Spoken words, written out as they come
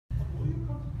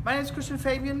My name is Christian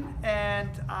Fabian and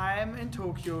I'm in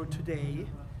Tokyo today.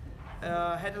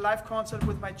 Had a live concert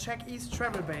with my Czech-Ease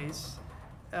treble bass.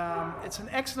 It's an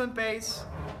excellent bass.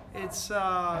 It's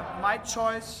my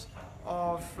choice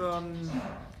of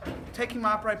taking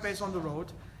my upright bass on the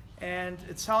road, and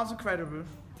it sounds incredible.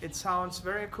 It sounds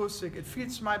very acoustic. It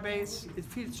feels my bass. It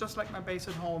feels just like my bass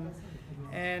at home.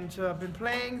 And I've been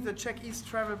playing the Czech-Ease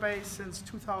treble bass since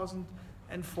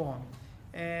 2004.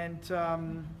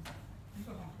 And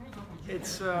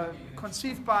it's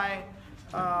conceived by,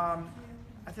 I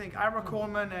think, Ira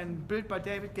Coleman and built by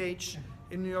David Gage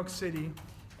in New York City.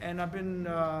 And I've been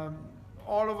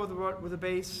all over the world with the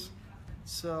bass.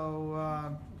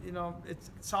 So, you know, it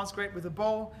sounds great with the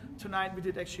bow. Tonight we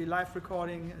did actually live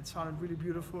recording. It sounded really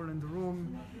beautiful in the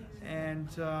room. And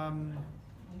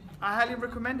I highly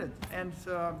recommend it. And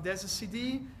there's a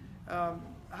CD. I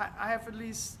have at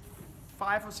least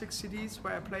 5 or 6 CDs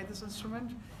where I play this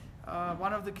instrument.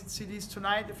 One of the CDs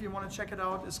tonight, if you want to check it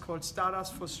out, is called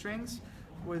Stardust for Strings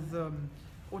with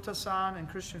Oota San and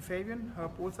Christian Fabian.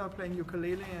 Both are playing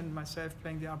ukulele and myself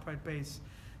playing the upright bass.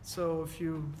 So if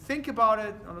you think about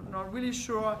it, or not really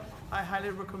sure, I highly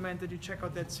recommend that you check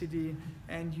out that CD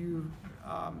and you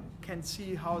can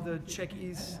see how the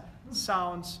Czech-Ease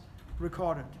sounds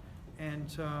recorded.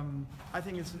 And I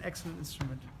think it's an excellent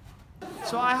instrument.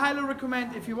 So I highly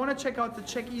recommend, if you want to check out the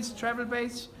Czech-Ease treble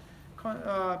bass,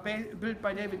 built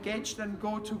by David Gage, then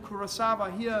go to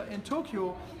Kurosawa here in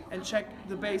Tokyo and check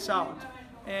the bass out.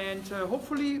 And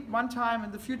hopefully one time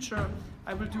in the future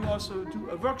I will also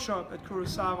do a workshop at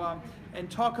Kurosawa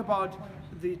and talk about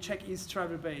the Czech-Ease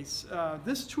treble bass.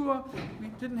 This tour we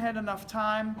didn't have enough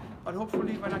time, but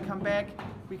hopefully when I come back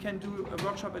we can do a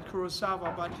workshop at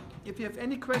Kurosawa. But if you have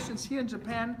any questions here in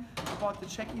Japan about the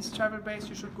Czech-Ease treble bass,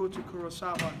 you should go to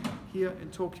Kurosawa here in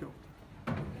Tokyo.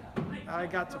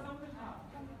 Arigato.